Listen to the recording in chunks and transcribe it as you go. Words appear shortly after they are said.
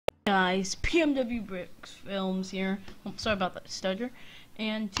guys, PMW Bricks Films here. Oh, sorry about that stutter.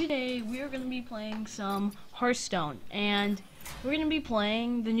 And today we are going to be playing some Hearthstone, and we're going to be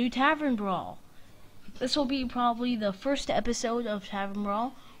playing the new Tavernbrawl. This will be probably the first episode of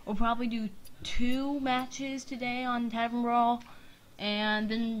Tavernbrawl. We'll probably do 2 matches today on Tavernbrawl, and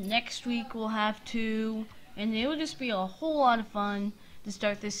then next week we'll have 2, and it will just be a whole lot of fun to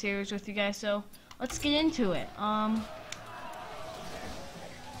start this series with you guys. So let's get into it.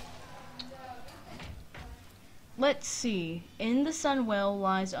 Let's see. In the Sunwell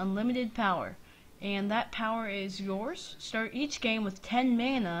lies unlimited power, and that power is yours. Start each game with 10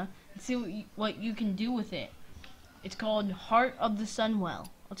 mana and see what you can do with it. It's called Heart of the Sunwell.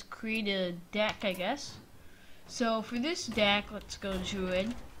 Let's create a deck, I guess. So for this deck, let's go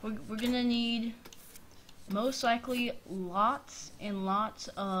Druid. We're gonna need most likely lots and lots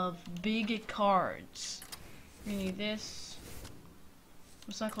of big cards. We need this,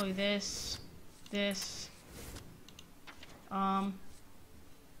 most likely this.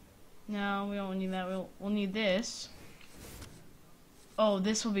 No, we don't need that. We'll need this. Oh,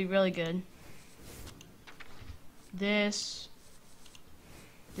 this will be really good. This.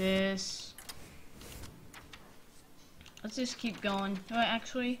 Let's just keep going. No,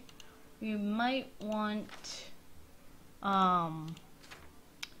 actually, we might want all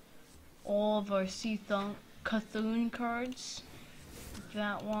of our Cthulhu cards.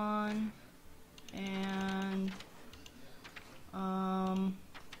 That one, and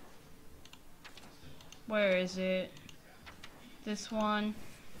where is it? This one.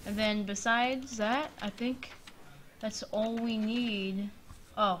 And then besides that, I think that's all we need.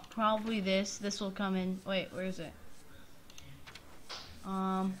 Oh, probably this. This will come in. Wait, where is it?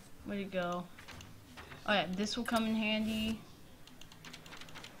 Where'd it go? Oh yeah, this will come in handy.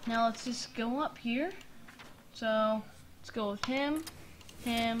 Now let's just go up here. So let's go with him.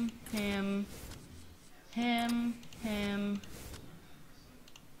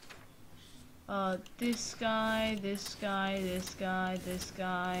 This guy, this guy, this guy, this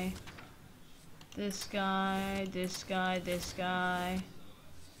guy, this guy, this guy, this guy.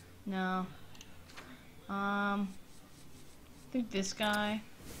 No. I think this guy.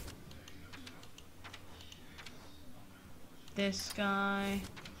 This guy.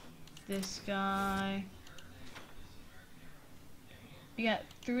 This guy. We got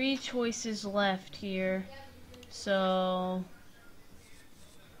 3 choices left here. So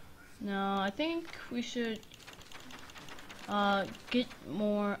no, I think we should get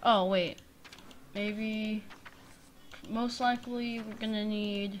more. Oh wait, maybe most likely we're gonna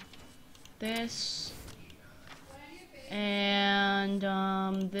need this and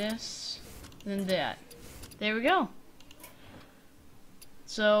this and that. There we go.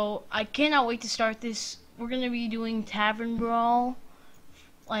 So I cannot wait to start this. We're gonna be doing Tavernbrawl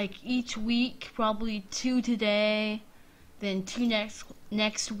like each week, probably 2 today, then 2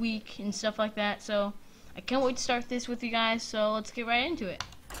 next week and stuff like that. So I can't wait to start this with you guys, so let's get right into it.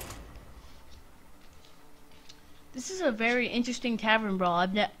 This is a very interesting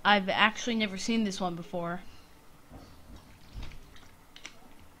Tavernbrawl. I've actually never seen this one before.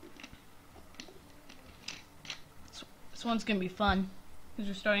 This one's gonna be fun because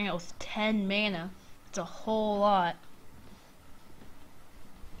we're starting out with 10 mana. It's a whole lot.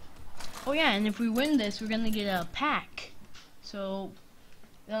 Oh yeah, and if we win this, we're gonna get a pack. So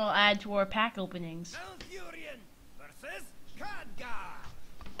that'll add to our pack openings.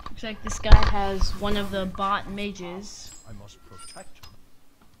 Looks like this guy has one of the bot mages. I must protect.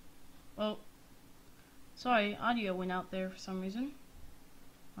 Oh, sorry, audio went out there for some reason.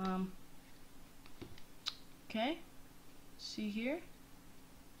 Okay, see here.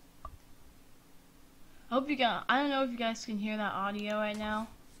 I don't know if you guys can hear that audio right now.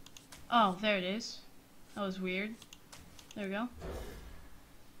 Oh, there it is. That was weird. There we go.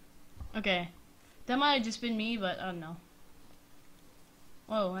 Okay. That might have just been me, but I don't know.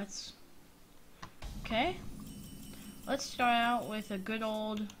 Whoa, that's... Okay. Let's start out with a good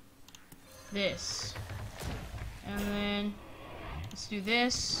old this. And then let's do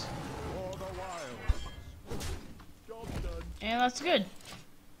this. And that's good.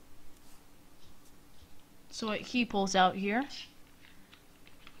 So what he pulls out here.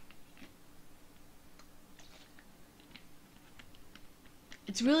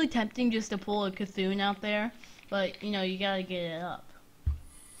 It's really tempting just to pull a Cthulhu out there, but you know, you gotta get it up.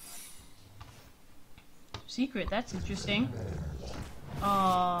 Secret, that's interesting.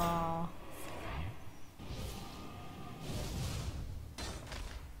 Oh.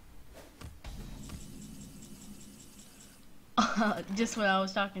 Just what I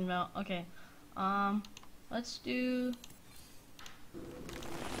was talking about. Okay. Let's do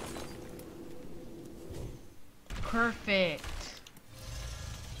Perfect.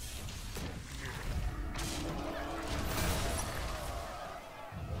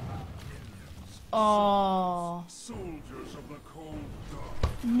 Oh. Soldiers of the cold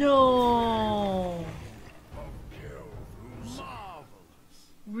dark No. of Kelvus. Marvelous.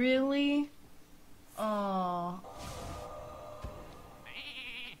 Really? Oh.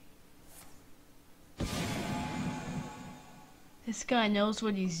 This guy knows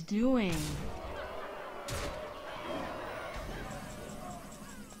what he's doing.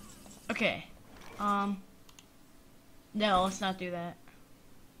 Okay. No, let's not do that.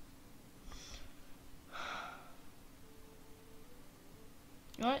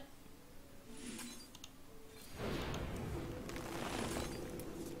 What?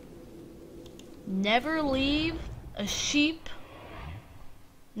 Never leave a sheep.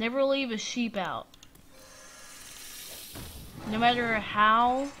 Never leave a sheep out. No matter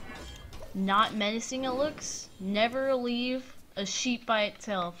how not menacing it looks, never leave a sheep by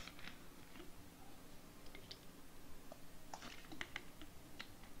itself.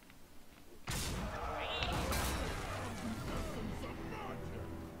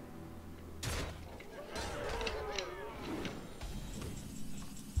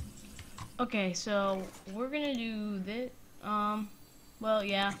 Okay, so we're gonna do this. Well,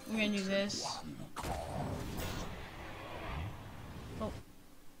 yeah, we're gonna do this. Oh,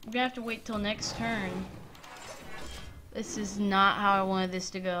 we're gonna have to wait till next turn. This is not how I wanted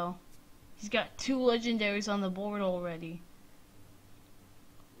this to go. He's got 2 legendaries on the board already.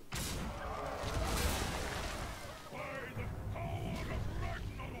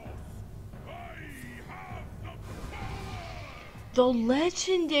 The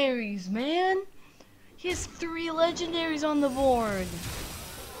legendaries, man! He has 3 legendaries on the board.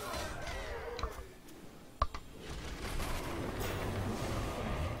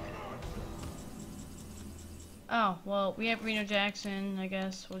 Oh, well, we have Reno Jackson, I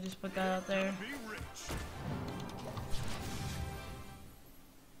guess. We'll just put that out there.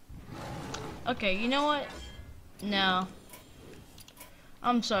 Okay, you know what? No.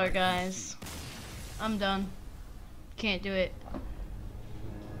 I'm sorry, guys. I'm done. Can't do it.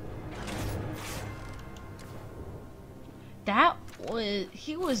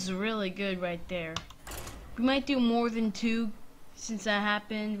 He was really good right there. We might do more than 2 since that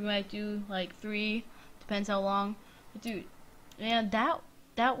happened. We might do like 3, depends how long. But dude, man,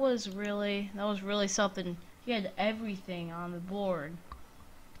 that was really something. He had everything on the board.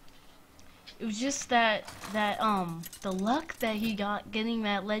 It was just the luck that he got getting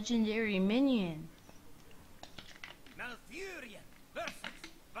that legendary minion. Malfurion versus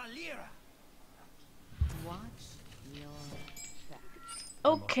Valera. Watch your back.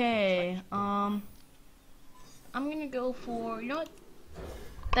 Okay, I'm gonna go for, you know what?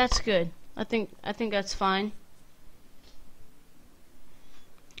 That's good. I think that's fine.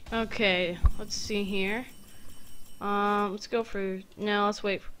 Okay, let's see here. Let's go for, no, let's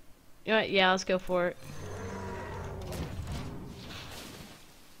wait. You know what? Yeah, let's go for it.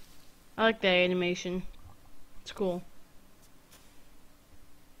 I like that animation. It's cool.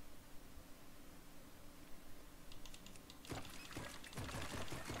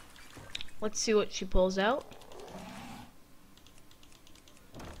 Let's see what she pulls out.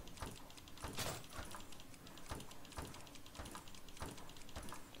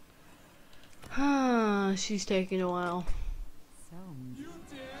 She's taking a while. You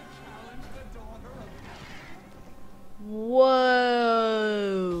dare challenge the daughter of...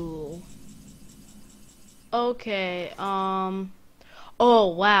 Whoa. Okay, oh,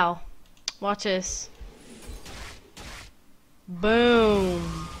 wow. Watch this.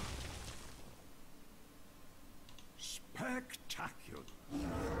 Boom. Spectacular.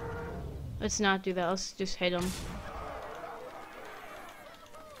 Let's not do that. Let's just hit him.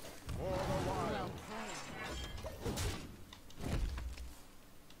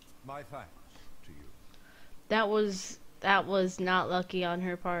 My thanks to you. That was not lucky on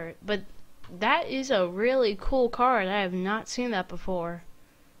her part, but that is a really cool card. I have not seen that before.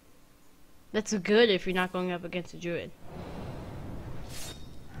 That's good if you're not going up against a druid.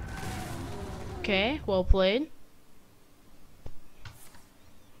 Okay, well played.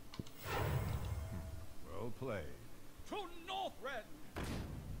 Well played. To Northrend.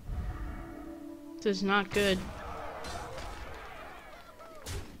 This is not good.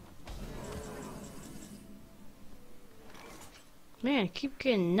 Man, I keep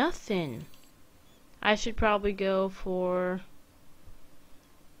getting nothing. I should probably go for...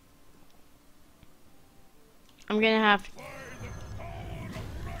 I'm gonna have...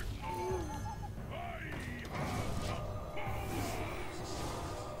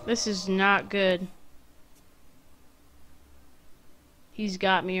 This is not good. He's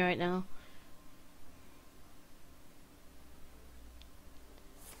got me right now.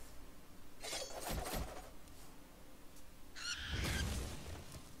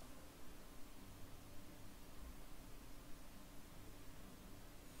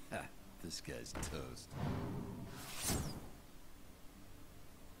 This guy's toast.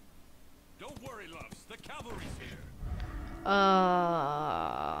 Don't worry, loves. The cavalry's here.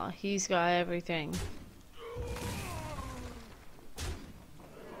 He's got everything.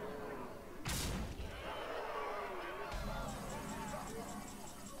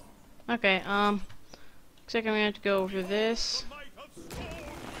 Okay, looks like I'm gonna have to go over this. Might of storm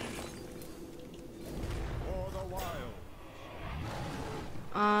For the wild.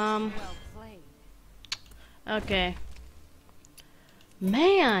 Um, Well played. okay.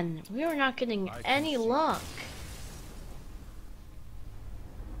 Man, we are not getting I can any see. luck.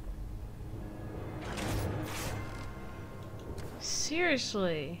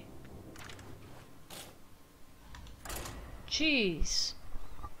 Seriously. Jeez.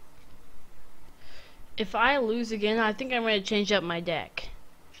 If I lose again, I think I'm going to change up my deck.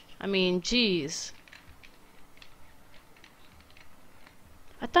 I mean, jeez.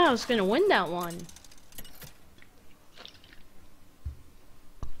 I thought I was going to win that one.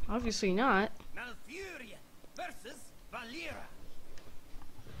 Obviously not. Malfuria versus Valera.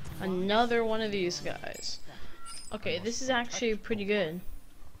 Another one of these guys. Okay, this is actually pretty good.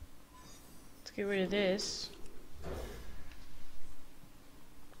 Let's get rid of this.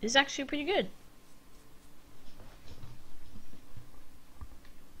 It's actually pretty good.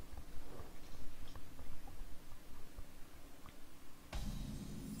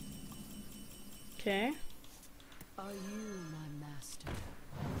 Okay. Are you my master?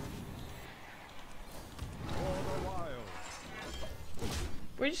 For the wild.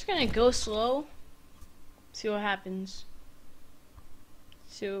 We're just gonna go slow. See what happens.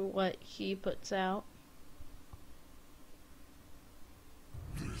 See what he puts out.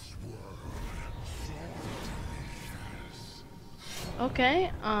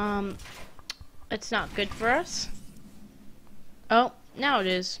 Okay, it's not good for us. Oh, now it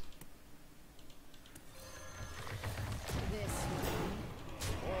is. This way.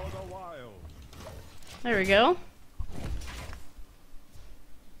 For the wild. There we go.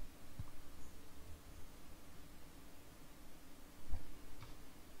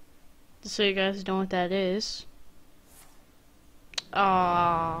 Just so you guys know what that is.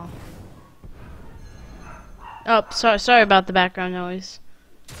 Aww. Oh, sorry about the background noise.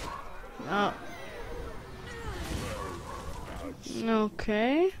 Oh.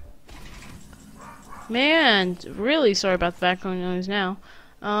 Okay. Man, really sorry about the background noise now.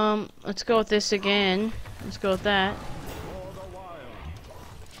 Let's go with this again. Let's go with that. For the wild.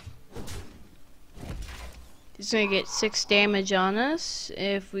 He's gonna get 6 damage on us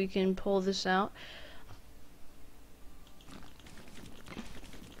if we can pull this out.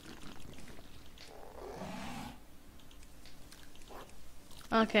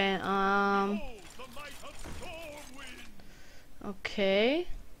 Okay, The might of Stormwind. okay.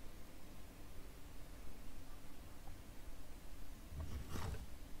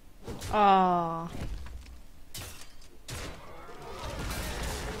 Aww.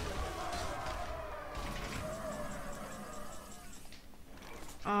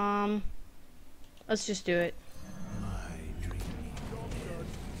 Let's just do it. My dreaming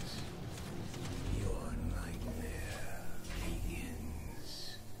ends. Your nightmare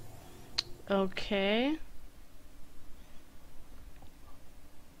begins. Okay.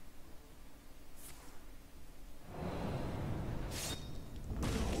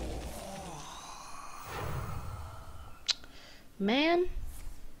 Man.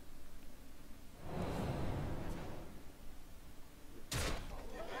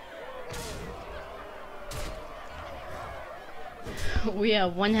 We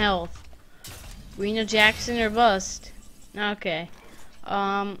have 1 health. Reno Jackson or bust. Okay.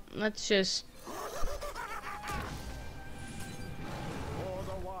 Let's just... For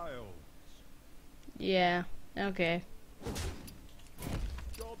the wild. Yeah. Okay.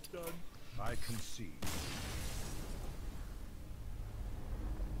 Job done. I concede.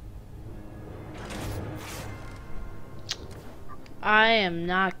 I am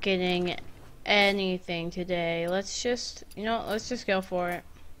not getting anything today. Let's just, let's just go for it.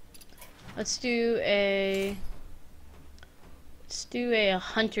 Let's do a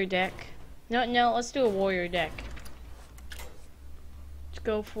hunter deck. No, let's do a warrior deck. Let's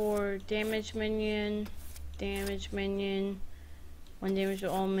go for damage minion, 1 damage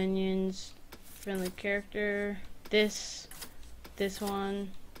to all minions, friendly character, this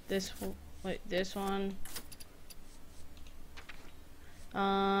one, this one.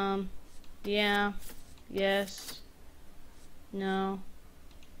 Yeah. Yes. No.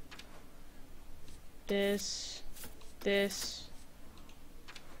 This.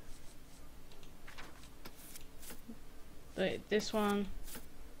 Wait, this one.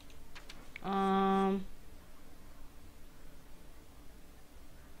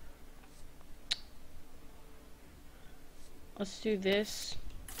 Let's do this.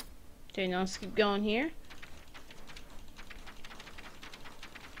 Okay, now let's keep going here.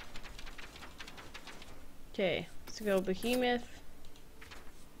 Okay, let's go Behemoth.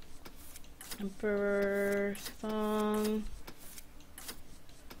 Emperor's Phone.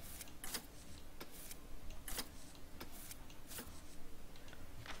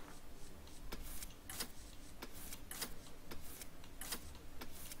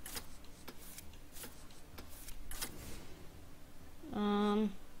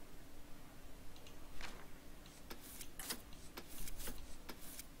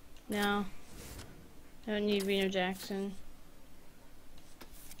 No. I don't need Reno Jackson.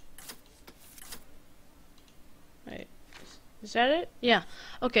 Wait. Is that it? Yeah.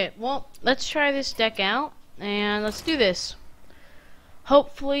 Okay, well, let's try this deck out, and let's do this.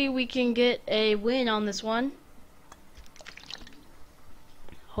 Hopefully we can get a win on this one.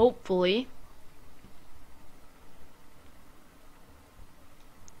 Hopefully.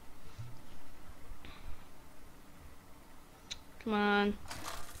 Come on.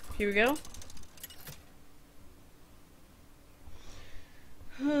 Here we go.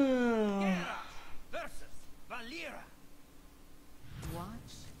 Versus Valera.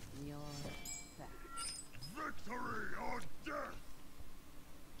 Watch your back. Victory or death!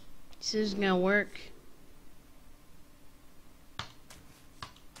 This is gonna work.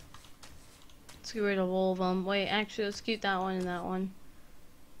 Let's get rid of all of them. Wait, actually, let's keep that one and that one.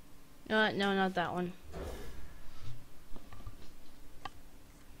 No, not that one.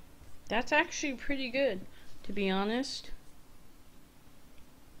 That's actually pretty good, to be honest.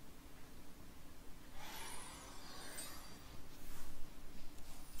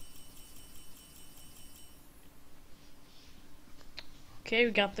 Okay,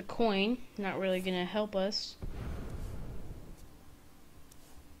 we got the coin. Not really gonna help us.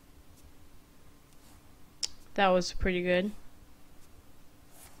 That was pretty good.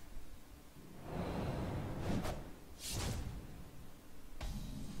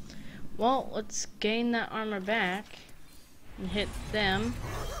 Well, let's gain that armor back and hit them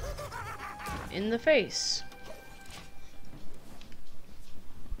in the face.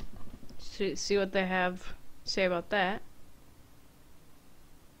 See what they have to say about that.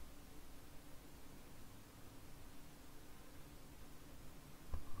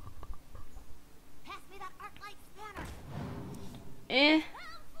 Pass me that arc light spanner. Eh.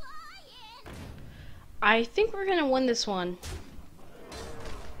 I think we're gonna win this one.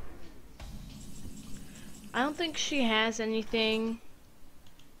 I don't think she has anything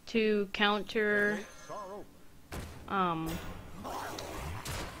to counter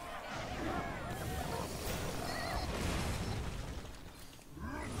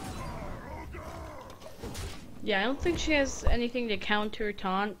yeah, I don't think she has anything to counter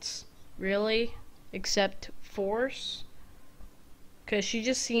taunts, really, except force. Because she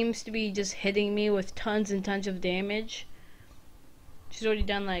just seems to be just hitting me with tons and tons of damage. She's already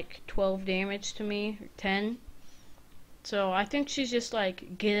done like 12 damage to me, or 10. So I think she's just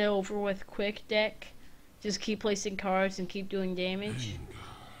like, get it over with quick deck. Just keep placing cards and keep doing damage.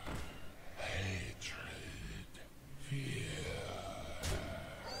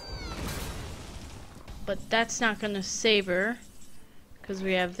 But that's not gonna save her, because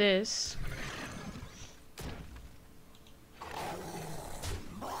we have this.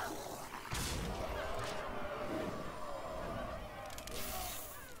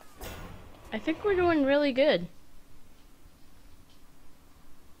 I think we're doing really good.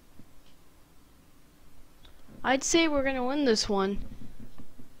 I'd say we're gonna win this one.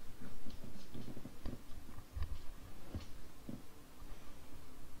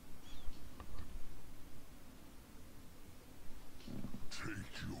 Take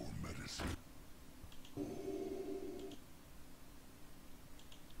your medicine.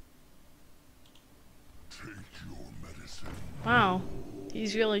 Take your medicine. Wow,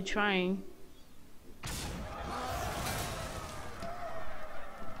 he's really trying.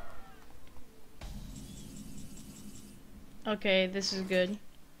 Okay, this is good.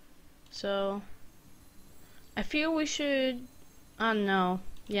 So, I feel we should, I don't know,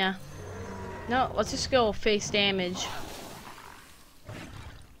 yeah. No, let's just go face damage.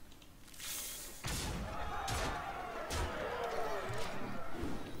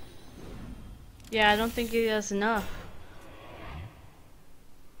 Yeah, I don't think he does enough.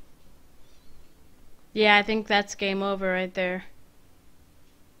 Yeah, I think that's game over right there.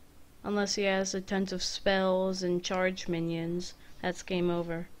 Unless he has a tons of spells and charge minions, that's game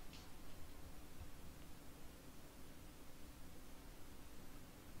over.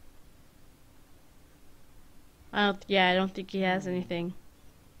 I don't think he has anything.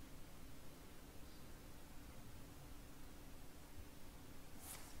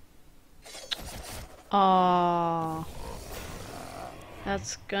 Aww.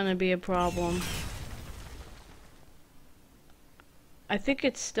 That's gonna be a problem. I think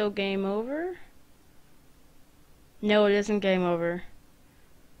it's still game over. No, it isn't game over.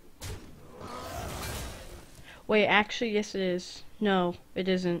 Wait, actually, yes it is. No, it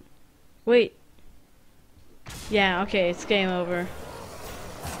isn't. Wait. Yeah, okay, it's game over.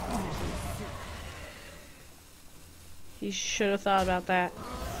 You should have thought about that.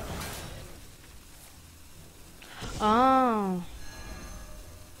 Oh.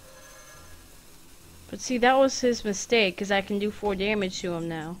 But see, that was his mistake, because I can do 4 damage to him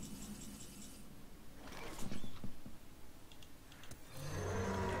now.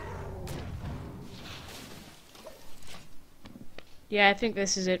 Yeah, I think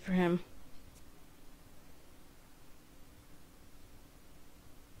this is it for him.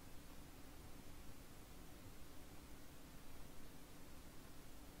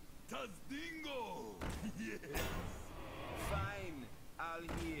 Dingo! Yes! Fine, I'll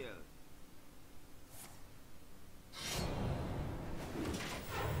heal.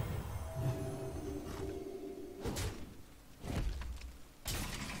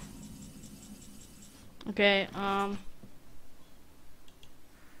 Okay, I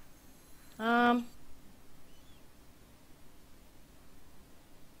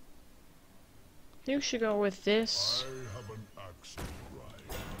think we should go with this. I have an axe to grind.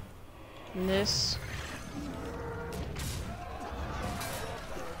 And this.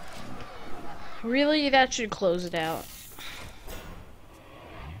 Really, that should close it out.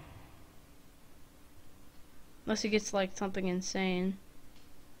 Unless he gets like something insane.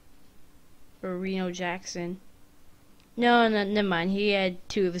 Or Reno Jackson. No, never mind. He had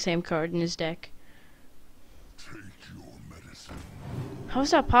 2 of the same card in his deck. Take your medicine. How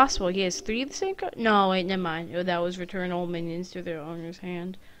is that possible? He has 3 of the same card? No, wait, never mind. Oh, that was return all minions to their owner's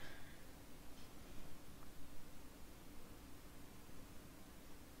hand.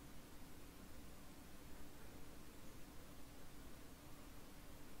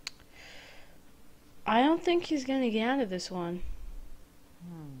 I don't think he's gonna get out of this one.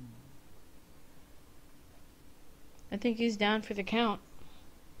 I think he's down for the count.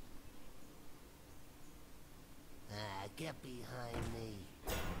 Get behind me.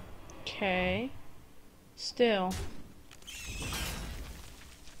 Okay. Still.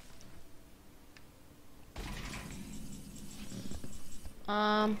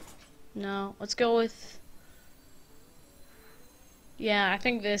 No. Let's go with... Yeah, I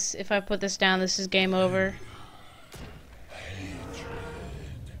think this, if I put this down, this is game over.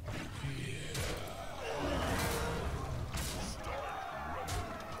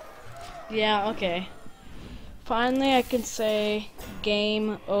 Yeah, okay. Finally, I can say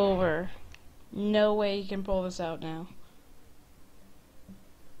game over. No way you can pull this out now.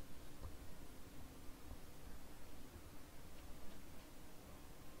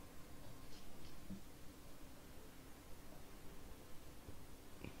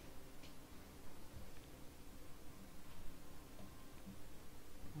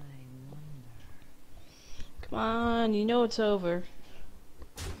 Come on, you know it's over.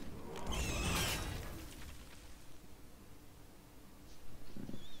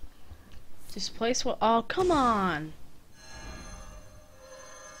 Just place what? Oh, come on!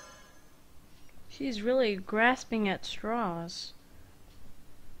 She's really grasping at straws.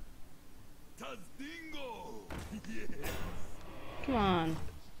 Dingo! Yes! Come on.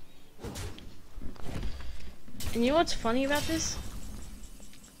 And you know what's funny about this?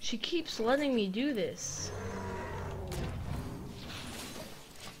 She keeps letting me do this.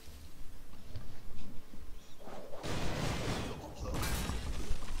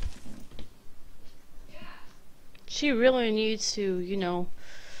 She really needs to, you know,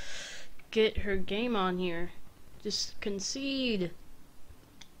 get her game on here. Just concede.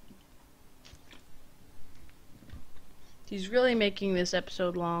 She's really making this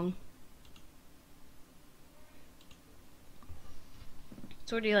episode long.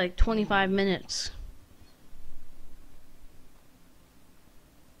 It's already like 25 minutes.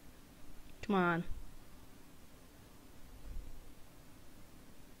 Come on.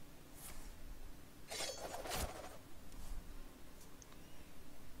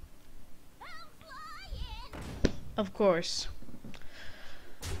 Of course.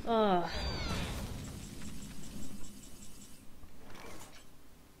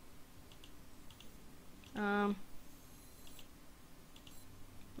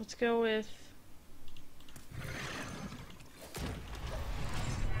 Let's go with...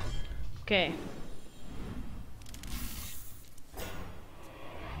 Okay.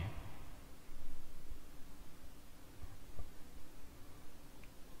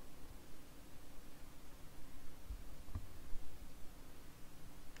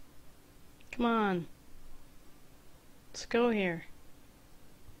 Come on. Let's go here.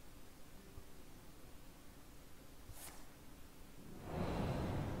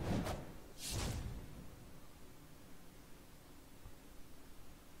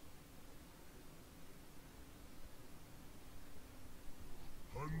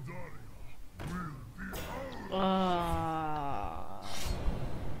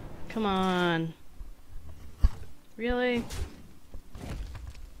 Come on. Really?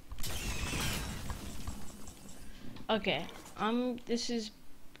 Okay, this is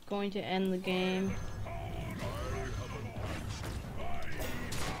going to end the game.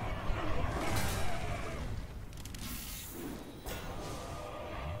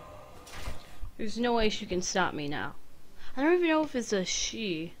 There's no way she can stop me now. I don't even know if it's a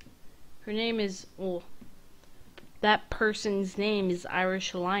she. Her name is, well, that person's name is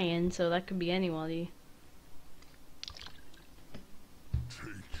Irish Lion, so that could be anybody. Take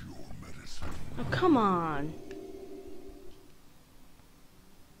your medicine. Oh, come on.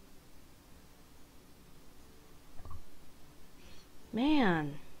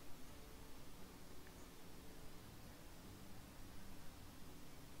 Man.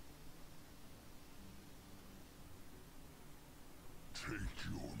 Take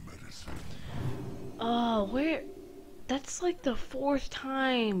your medicine. Oh, where? That's like the 4th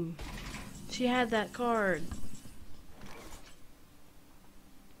time she had that card.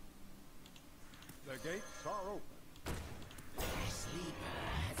 The gates are open.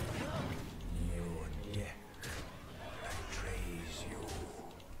 Your death betrays you.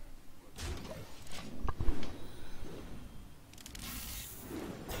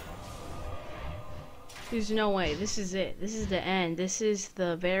 There's no way. This is it. This is the end. This is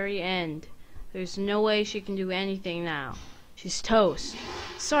the very end. There's no way she can do anything now. She's toast.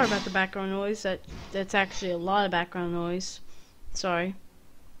 Sorry about the background noise. That's actually a lot of background noise. Sorry.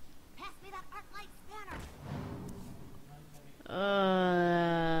 Pass me that arc light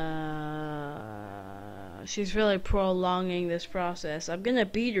spanner. She's really prolonging this process. I'm gonna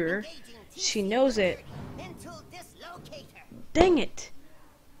beat her. She knows it. Into dislocator. Dang it.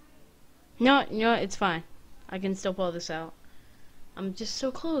 No, it's fine. I can still pull this out. I'm just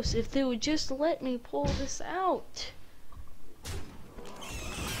so close. If they would just let me pull this out.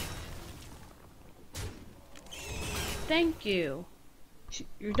 Thank you.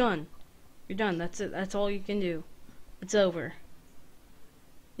 You're done. You're done. That's it. That's all you can do. It's over.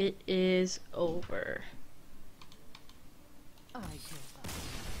 It is over. I give up.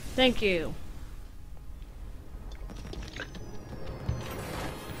 Thank you.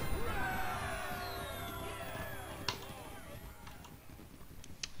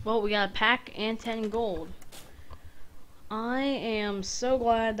 Well, we got a pack and 10 gold. I am so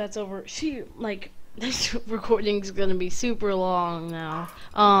glad that's over. This recording's gonna be super long now.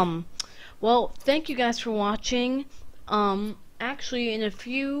 Well, thank you guys for watching. Actually, in a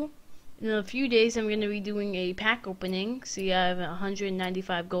few days, I'm gonna be doing a pack opening. See, I have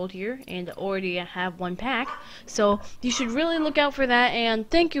 195 gold here, and already I have 1 pack. So you should really look out for that. And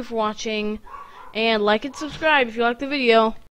thank you for watching. And like and subscribe if you like the video.